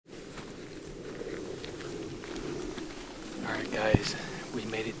Alright guys, we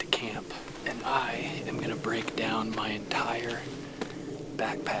made it to camp and I am going to break down my entire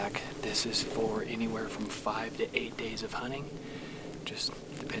backpack. This is for anywhere from 5 to 8 days of hunting, just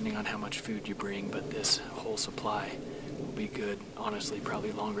depending on how much food you bring, but this whole supply will be good, honestly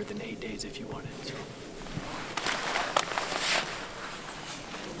probably longer than 8 days if you want it. So.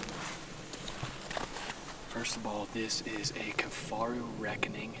 First of all, this is a Kafaru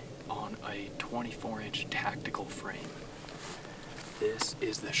Reckoning on a 24-inch tactical frame. This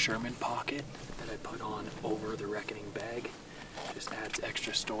is the Sherman pocket that I put on over the Reckoning bag. Just adds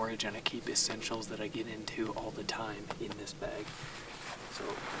extra storage, and I keep essentials that I get into all the time in this bag. So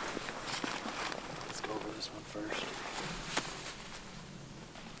let's go over this one first.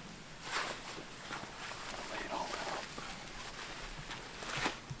 Lay it all out.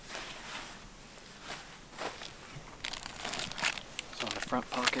 So in the front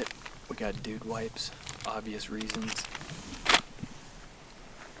pocket, we got dude wipes, obvious reasons.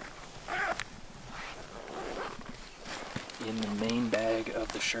 In the main bag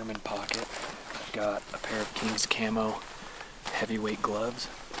of the Sherman pocket, I've got a pair of King's Camo heavyweight gloves.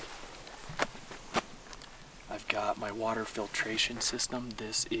 I've got my water filtration system.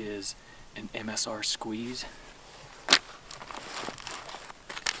 This is an MSR squeeze.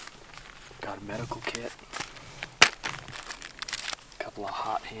 Got a medical kit. A couple of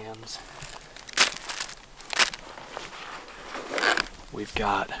hot hands. We've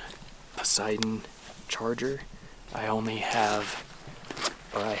got Poseidon charger. I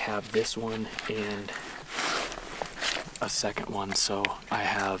have this one and a second one, so I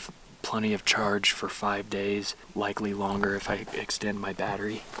have plenty of charge for 5 days, likely longer if I extend my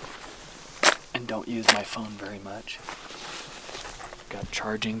battery and don't use my phone very much. Got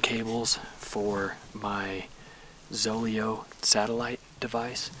charging cables for my Zoleo satellite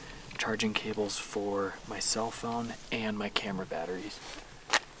device, charging cables for my cell phone and my camera batteries.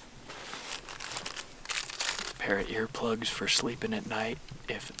 Pair of earplugs for sleeping at night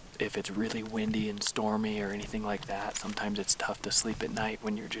if it's really windy and stormy or anything like that. Sometimes it's tough to sleep at night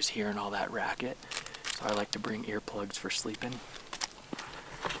when you're just hearing all that racket, so I like to bring earplugs for sleeping.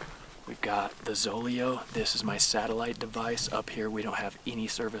 We've got the Zoleo. This is my satellite device. Up here we don't have any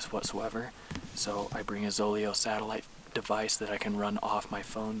service whatsoever, so I bring a Zoleo satellite device that I can run off my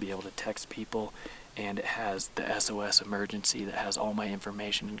phone, be able to text people, and it has the SOS emergency that has all my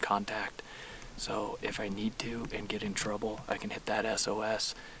information and contact. So if I need to and get in trouble, I can hit that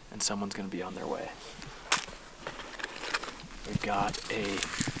SOS and someone's going to be on their way. We've got a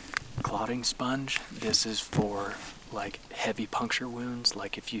clotting sponge. This is for like heavy puncture wounds,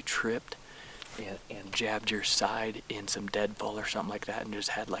 like if you tripped and jabbed your side in some deadfall or something like that and just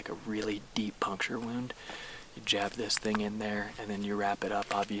had like a really deep puncture wound. You jab this thing in there and then you wrap it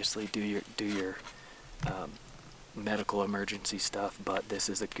up. Obviously do your medical emergency stuff, but this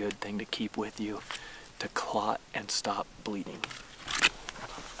is a good thing to keep with you to clot and stop bleeding.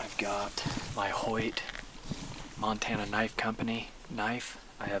 I've got my Hoyt Montana Knife Company knife.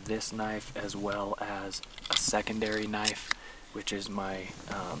 I have this knife as well as a secondary knife, which is my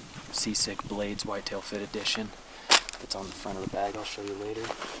C6 Blades Whitetail Fit Edition. It's on the front of the bag, I'll show you later.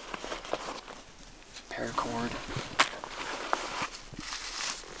 Paracord.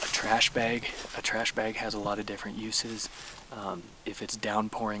 Trash bag. A trash bag has a lot of different uses. If it's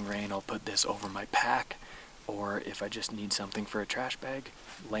downpouring rain, I'll put this over my pack, or if I just need something for a trash bag,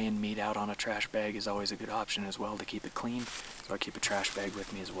 laying meat out on a trash bag is always a good option as well to keep it clean, so I keep a trash bag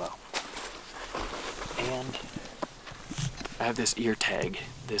with me as well. And I have this ear tag.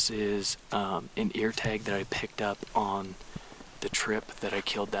 This is an ear tag that I picked up on the trip that I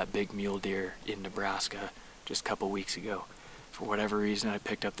killed that big mule deer in Nebraska just a couple weeks ago. For whatever reason, I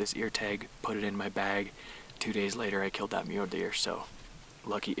picked up this ear tag, put it in my bag. 2 days later, I killed that mule deer, so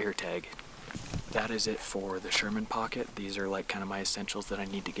lucky ear tag. That is it for the Sherman pocket. These are like kind of my essentials that I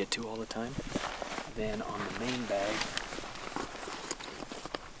need to get to all the time. Then on the main bag,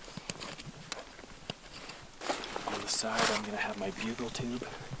 on the side, I'm going to have my bugle tube,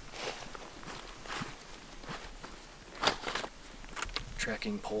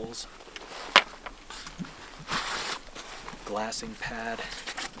 trekking poles, glassing pad.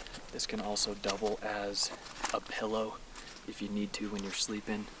 This can also double as a pillow if you need to when you're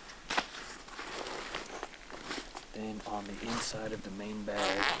sleeping. Then on the inside of the main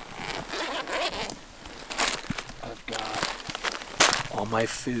bag, I've got all my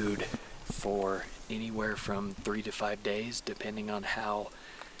food for anywhere from 3 to 5 days, depending on how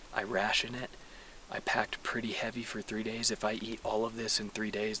I ration it. I packed pretty heavy for 3 days. If I eat all of this in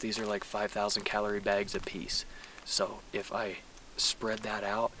 3 days, these are like 5,000 calorie bags a piece. So if I spread that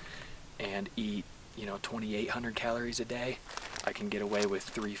out and eat you know, 2,800 calories a day, I can get away with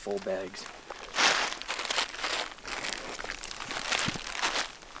 3 full bags.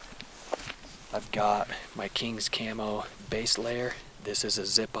 I've got my King's Camo base layer. This is a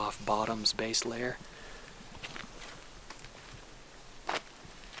zip-off bottoms base layer.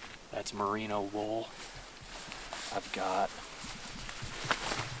 That's merino wool. I've got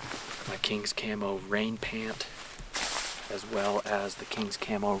my King's Camo rain pant, as well as the King's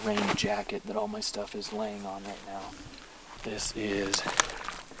Camo rain jacket that all my stuff is laying on right now. This is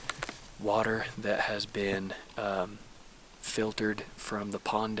water that has been filtered from the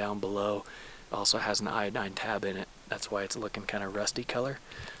pond down below. It also has an iodine tab in it. That's why it's looking kind of rusty color,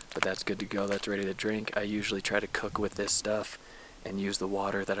 but that's good to go. That's ready to drink. I usually try to cook with this stuff and use the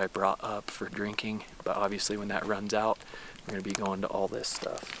water that I brought up for drinking, but obviously when that runs out, I'm going to be going to all this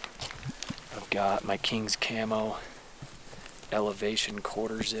stuff. I've got my King's Camo Elevation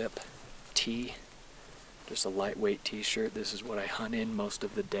quarter zip tee, just a lightweight t-shirt. This is what I hunt in most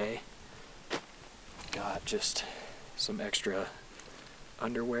of the day. Got just some extra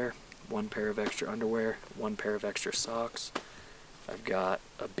underwear, 1 pair of extra underwear, 1 pair of extra socks. I've got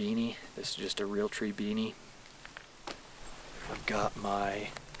a beanie. This is just a Realtree beanie. I've got my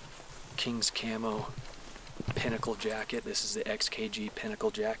King's Camo Pinnacle jacket. This is the XKG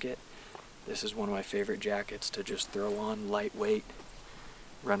Pinnacle jacket. This is one of my favorite jackets to just throw on, lightweight,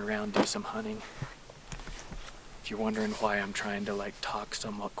 run around, do some hunting. If you're wondering why I'm trying to like talk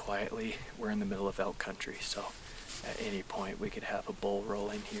somewhat quietly, we're in the middle of elk country, so at any point we could have a bull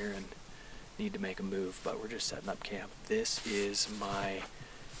roll in here and need to make a move, but we're just setting up camp. This is my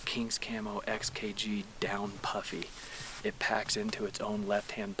King's Camo XKG Down Puffy. It packs into its own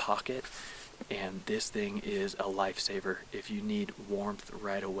left-hand pocket, and this thing is a lifesaver. If you need warmth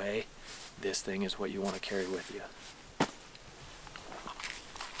right away, this thing is what you want to carry with you.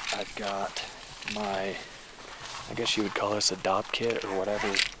 I've got my, I guess you would call this a DOP kit or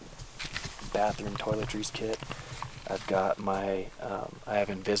whatever, bathroom toiletries kit. I've got my, I have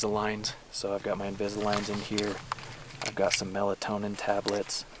Invisaligns, so I've got my Invisaligns in here. I've got some melatonin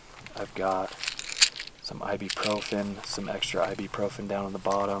tablets. I've got some ibuprofen, some extra ibuprofen down on the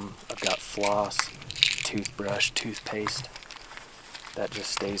bottom. I've got floss, toothbrush, toothpaste. That just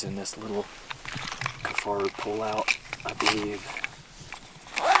stays in this little Kafaru pullout, I believe.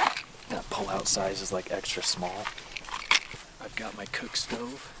 That pullout size is like extra small. I've got my cook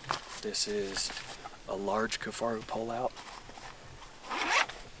stove. This is a large Kafaru pullout.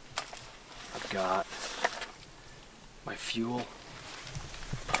 I've got my fuel.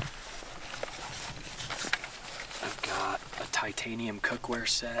 I've got a titanium cookware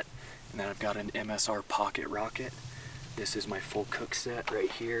set, and then I've got an MSR pocket rocket. This is my full cook set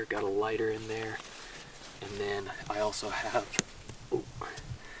right here. Got a lighter in there, and then I also have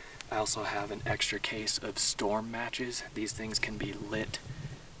an extra case of storm matches. These things can be lit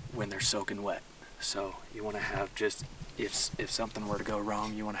when they're soaking wet. So you want to have just, if something were to go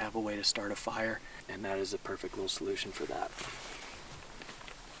wrong, you want to have a way to start a fire, and that is a perfect little solution for that.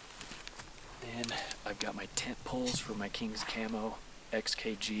 Then I've got my tent poles for my King's Camo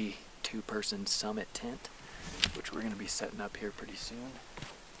XKG 2-person summit tent, which we're going to be setting up here pretty soon.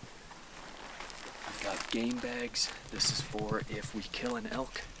 I've got game bags. This is for if we kill an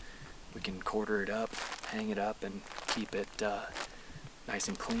elk, we can quarter it up, hang it up, and keep it nice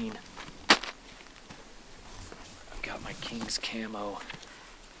and clean. I've got my King's Camo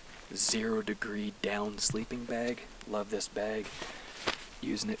 0 degree down sleeping bag. Love this bag.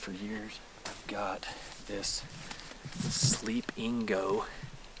 Using it for years. I've got this Sleep Ingo.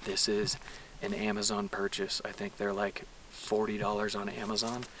 This is an Amazon purchase. I think they're like $40 on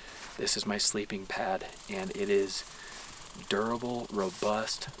Amazon. This is my sleeping pad, and it is durable,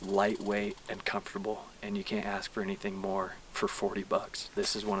 robust, lightweight, and comfortable, and you can't ask for anything more for 40 bucks.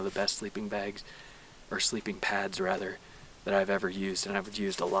 This is one of the best sleeping bags, or sleeping pads rather, that I've ever used, and I've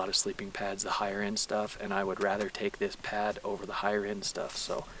used a lot of sleeping pads, the higher end stuff, and I would rather take this pad over the higher end stuff,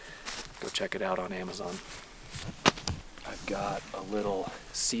 so go check it out on Amazon. I've got a little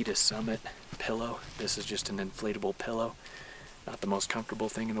Sea to Summit pillow. This is just an inflatable pillow. Not the most comfortable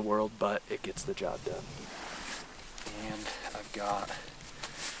thing in the world, but it gets the job done. And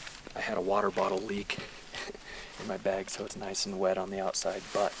I had a water bottle leak in my bag, so it's nice and wet on the outside,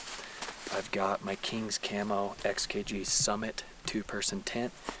 but I've got my King's Camo XKG Summit 2-person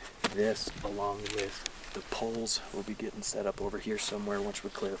tent. This, along with the poles, will be getting set up over here somewhere once we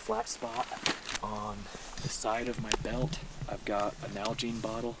clear a flat spot. On the side of my belt, I've got a Nalgene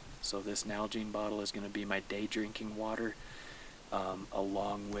bottle. So this Nalgene bottle is going to be my day drinking water,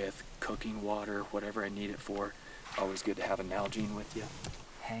 along with cooking water, whatever I need it for. Always good to have a Nalgene with you.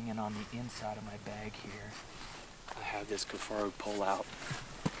 hanging on the inside of my bag here, I have this Kafaru pull-out.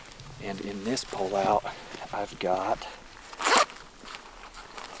 And in this pull-out, I've got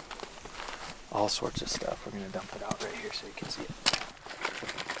all sorts of stuff. We're going to dump it out right here so you can see it.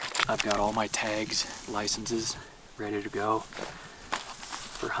 I've got all my tags, licenses, ready to go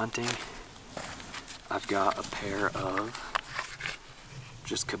for hunting. I've got a pair of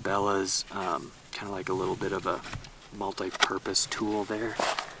just Cabela's, kind of like a little bit of a multi-purpose tool there.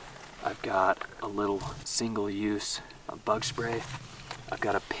 I've got a little single-use bug spray. I've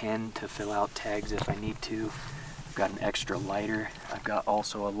got a pen to fill out tags if I need to. I've got an extra lighter. I've got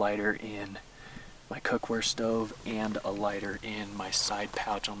also a lighter in my cookware stove and a lighter in my side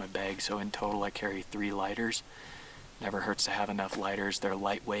pouch on my bag. So in total I carry 3 lighters. Never hurts to have enough lighters. They're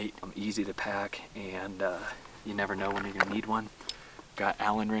lightweight, easy to pack, and you never know when you're gonna need one. Got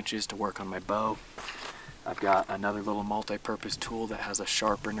Allen wrenches to work on my bow. I've got another little multi-purpose tool that has a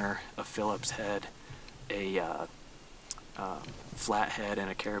sharpener, a Phillips head, a flathead,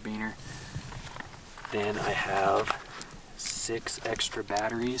 and a carabiner. Then I have 6 extra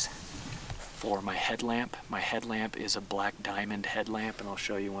batteries for my headlamp. My headlamp is a black diamond headlamp, and I'll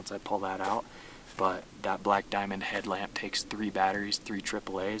show you once I pull that out. But that black diamond headlamp takes 3 batteries, 3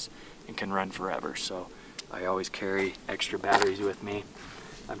 AAAs, and can run forever. So I always carry extra batteries with me.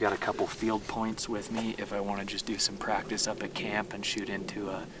 I've got a couple field points with me if I want to just do some practice up at camp and shoot into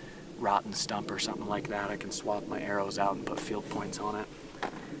a rotten stump or something like that. I can swap my arrows out and put field points on it.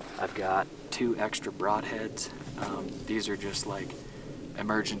 I've got 2 extra broadheads. These are just like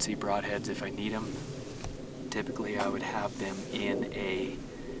emergency broadheads if I need them. Typically I would have them in a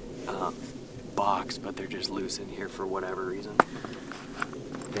box, but they're just loose in here for whatever reason.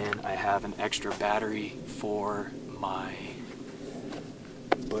 Then I have an extra battery for my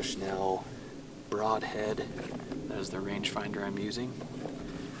Bushnell broadhead. That is the rangefinder I'm using.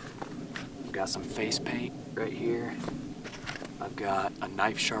 I've got some face paint right here. I've got a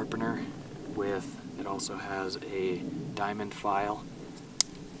knife sharpener it also has a diamond file.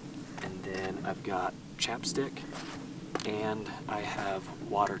 And then I've got chapstick, and I have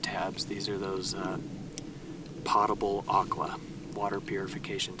water tabs. These are those potable aqua water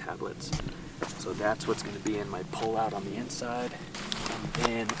purification tablets. So that's what's going to be in my pull-out on the inside. And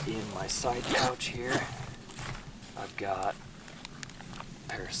then in my side pouch here, I've got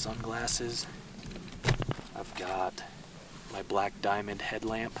a pair of sunglasses. I've got my black diamond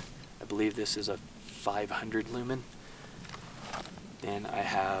headlamp. I believe this is a 500 lumen. Then I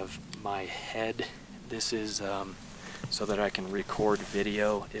have my head. This is so that I can record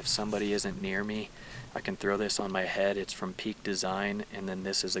video if somebody isn't near me. I can throw this on my head. It's from Peak Design, and then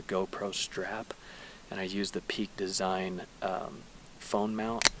this is a GoPro strap, and I use the Peak Design phone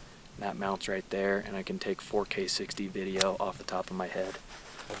mount. That mounts right there, and I can take 4K 60 video off the top of my head.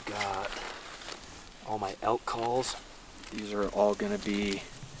 I've got all my elk calls. These are all going to be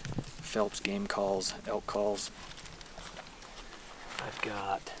Phelps game calls, elk calls. I've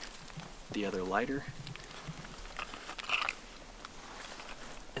got the other lighter,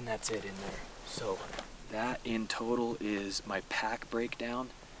 and that's it in there. So that in total is my pack breakdown.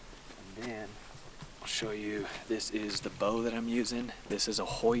 And then I'll show you, this is the bow that I'm using. This is a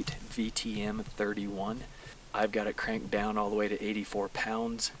Hoyt VTM 31. I've got it cranked down all the way to 84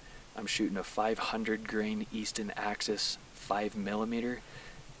 pounds. I'm shooting a 500 grain Easton Axis 5mm,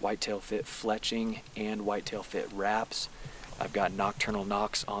 whitetail fit fletching and whitetail fit wraps. I've got nocturnal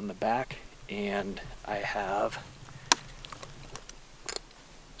nocks on the back, and I have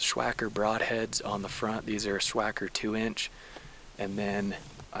Schwacker broadheads on the front. These are a Schwacker 2-inch, and then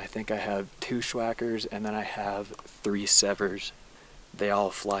I think I have 2 Schwackers, and then I have 3 Severs. They all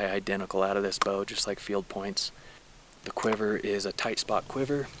fly identical out of this bow, just like field points. The quiver is a tight spot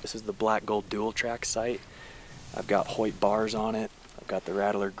quiver. This is the black gold dual track sight. I've got Hoyt bars on it. I've got the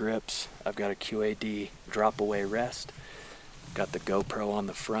Rattler grips. I've got a QAD drop away rest. Got the GoPro on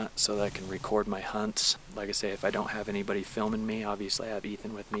the front so that I can record my hunts. Like I say, if I don't have anybody filming me, obviously I have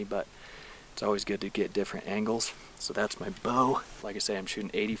Ethan with me, but it's always good to get different angles. So that's my bow. Like I say, I'm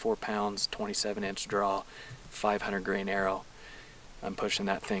shooting 84 pounds, 27-inch draw, 500 grain arrow. I'm pushing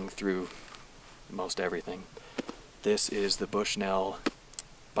that thing through most everything. This is the Bushnell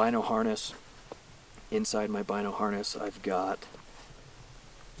bino harness. Inside my bino harness, I've got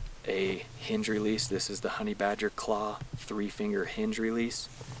a hinge release. This is the Honey Badger Claw 3-finger hinge release.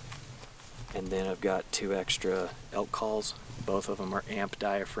 And then I've got 2 extra elk calls. Both of them are amp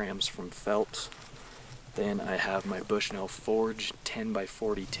diaphragms from Phelps. Then I have my Bushnell Forge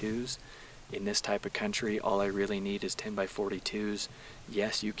 10x42s. In this type of country, all I really need is 10x42s.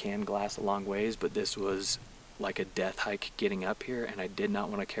 Yes, you can glass a long ways, but this was like a death hike getting up here, and I did not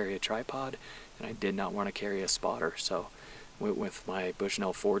want to carry a tripod, and I did not want to carry a spotter. So went with my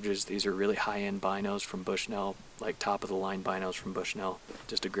Bushnell Forges. These are really high-end binos from Bushnell, like top-of-the-line binos from Bushnell.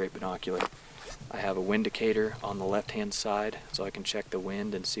 Just a great binocular. I have a wind indicator on the left-hand side, so I can check the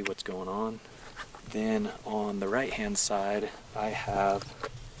wind and see what's going on. Then on the right-hand side, I have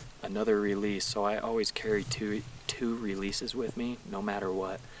another release. So I always carry two releases with me, no matter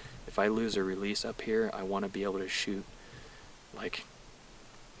what. If I lose a release up here, I want to be able to shoot, like,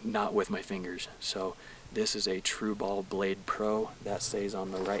 not with my fingers. So this is a True Ball Blade Pro that stays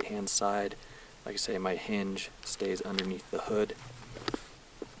on the right hand side. Like I say, my hinge stays underneath the hood.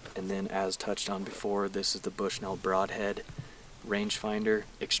 And then, as touched on before, this is the Bushnell Broadhead rangefinder.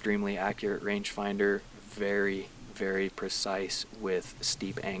 Extremely accurate rangefinder, very, very precise with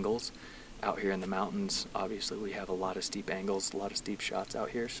steep angles. Out here in the mountains, obviously we have a lot of steep angles, a lot of steep shots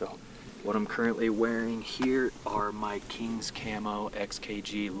out here. So what I'm currently wearing here are my King's Camo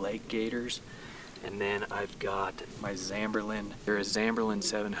XKG leg gaiters. And then I've got my Zamberlan. They're a Zamberlan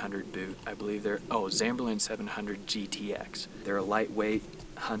 700 boot. I believe they're, Zamberlan 700 GTX. They're a lightweight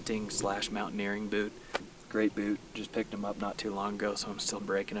hunting / mountaineering boot. Great boot. Just picked them up not too long ago, so I'm still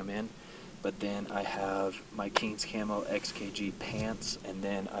breaking them in. But then I have my King's Camo XKG pants, and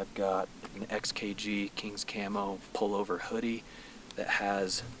then I've got an XKG King's Camo pullover hoodie that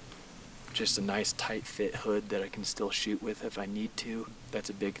has just a nice tight fit hood that I can still shoot with if I need to.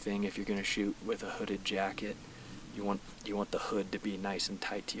 That's a big thing if you're going to shoot with a hooded jacket. You want the hood to be nice and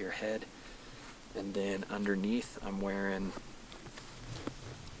tight to your head. And then underneath I'm wearing,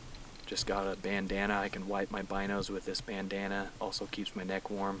 just got a bandana. I can wipe my binos with this bandana. Also keeps my neck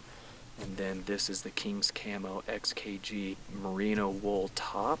warm. And then this is the King's Camo XKG merino wool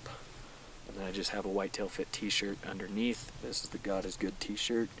top. And then I just have a Whitetail Fit t-shirt underneath. This is the God is Good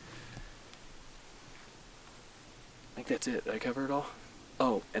t-shirt. I think that's it. Did I cover it all?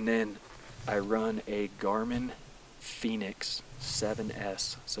 Oh, and then I run a Garmin Fenix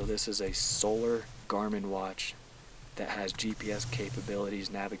 7S. So this is a solar Garmin watch that has GPS capabilities,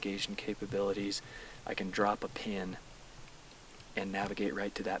 navigation capabilities. I can drop a pin and navigate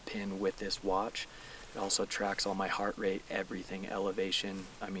right to that pin with this watch. It also tracks all my heart rate, everything, elevation,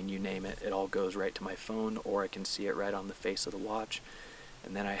 I mean, you name it. It all goes right to my phone, or I can see it right on the face of the watch.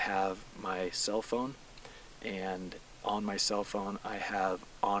 And then I have my cell phone, and on my cell phone I have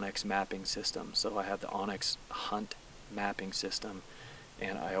Onyx mapping system. So I have the Onyx Hunt mapping system,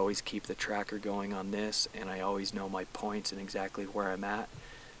 and I always keep the tracker going on this, and I always know my points and exactly where I'm at.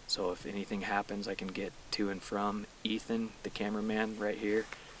 So if anything happens, I can get to and from. Ethan, the cameraman right here,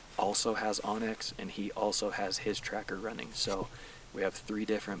 also has Onyx, and he also has his tracker running. So we have 3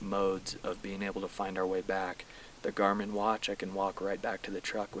 different modes of being able to find our way back. The Garmin watch, I can walk right back to the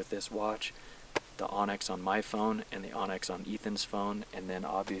truck with this watch. The Onyx on my phone, and the Onyx on Ethan's phone. And then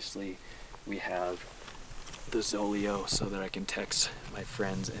obviously we have the Zoleo, so that I can text my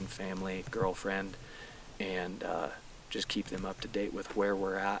friends and family, girlfriend, and just keep them up to date with where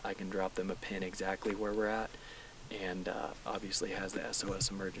we're at. I can drop them a pin exactly where we're at, and obviously has the SOS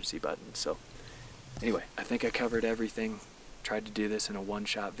emergency button. So anyway, I think I covered everything. Tried to do this in a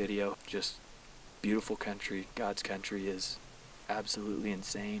one-shot video. Just beautiful country. God's country is absolutely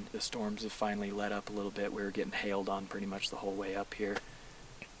insane. The storms have finally let up a little bit. We were getting hailed on pretty much the whole way up here,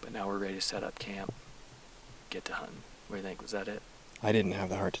 but now we're ready to set up camp, get to hunting. What do you think? Was that it? I didn't have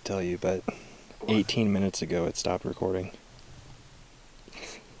the heart to tell you, but What? 18 minutes ago it stopped recording.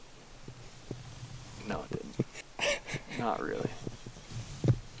 No, it didn't. Not really.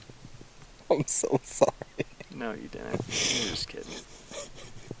 I'm so sorry. No, you didn't. You're just kidding.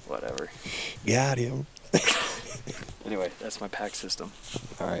 Whatever. Got him. Anyway, that's my pack system.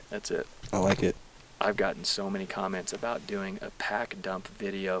 Alright. That's it. I like it. I've gotten so many comments about doing a pack dump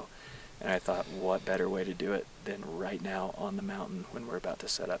video, and I thought, what better way to do it than right now on the mountain when we're about to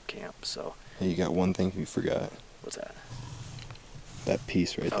set up camp. So Hey, you got one thing you forgot. what's that? That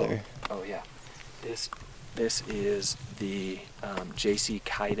piece right there. Oh yeah. This is the JC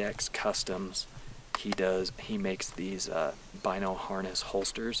Kydex Customs. He makes these bino harness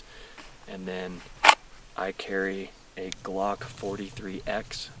holsters, and then I carry a Glock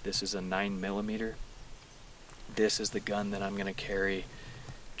 43X. This is a 9mm. This is the gun that I'm going to carry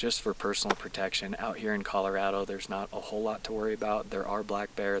just for personal protection. Out here in Colorado, there's not a whole lot to worry about. There are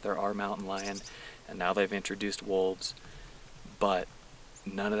black bear, there are mountain lion, and now they've introduced wolves, but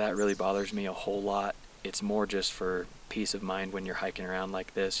none of that really bothers me a whole lot. It's more just for peace of mind when you're hiking around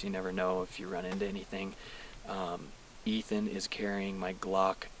like this. You never know if you run into anything. Ethan is carrying my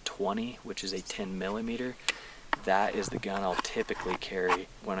Glock 20, which is a 10mm, that is the gun I'll typically carry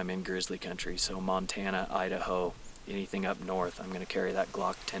when I'm in grizzly country. So Montana, Idaho, anything up north, I'm going to carry that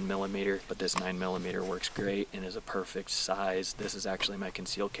Glock 10mm, but this 9mm works great and is a perfect size. This is actually my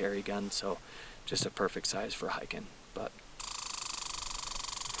concealed carry gun, so just a perfect size for hiking. But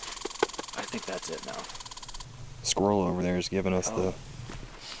I think that's it now. Squirrel over there is giving us the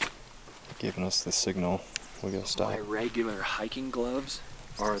signal. We gotta stop. My regular hiking gloves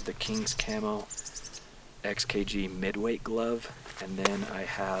are the King's Camo XKG midweight glove, and then I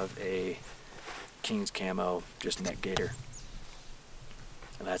have a King's Camo just neck gaiter.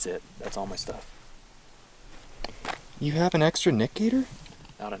 And that's it. That's all my stuff. You have an extra neck gaiter?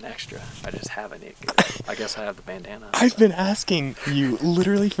 Not an extra. I just have a neck gaiter. I guess I have the bandana. I've been asking you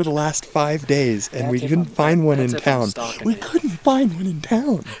literally for the last 5 days, and we couldn't find one in town. We couldn't find one in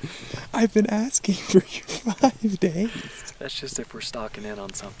town. I've been asking for you 5 days. That's just if we're stalking in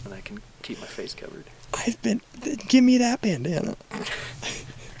on something, I can keep my face covered. Give me that bandana.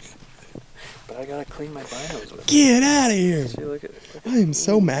 But I gotta clean my binos with it. Get out of here. See, look at I am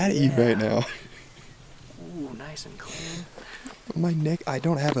so mad at you right now. Ooh, nice and clean. My neck, I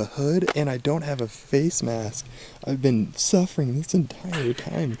don't have a hood and I don't have a face mask. I've been suffering this entire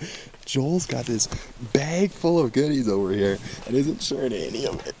time. Joel's got this bag full of goodies over here and isn't sharing any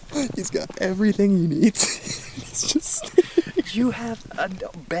of it. He's got everything he needs. He's just You have a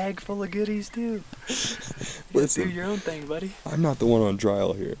bag full of goodies too. Listen, do your own thing, buddy. I'm not the one on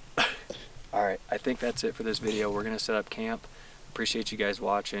trial here. Alright, I think that's it for this video. We're going to set up camp. Appreciate you guys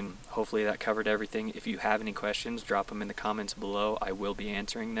watching. Hopefully that covered everything. If you have any questions, drop them in the comments below. I will be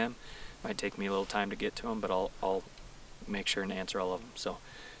answering them. Might take me a little time to get to them, but I'll make sure and answer all of them. So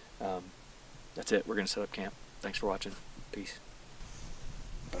that's it. We're going to set up camp. Thanks for watching. Peace.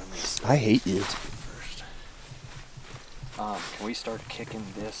 I hate you. First. Can we start kicking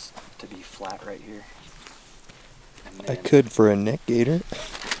this to be flat right here? And I then could for a neck gaiter.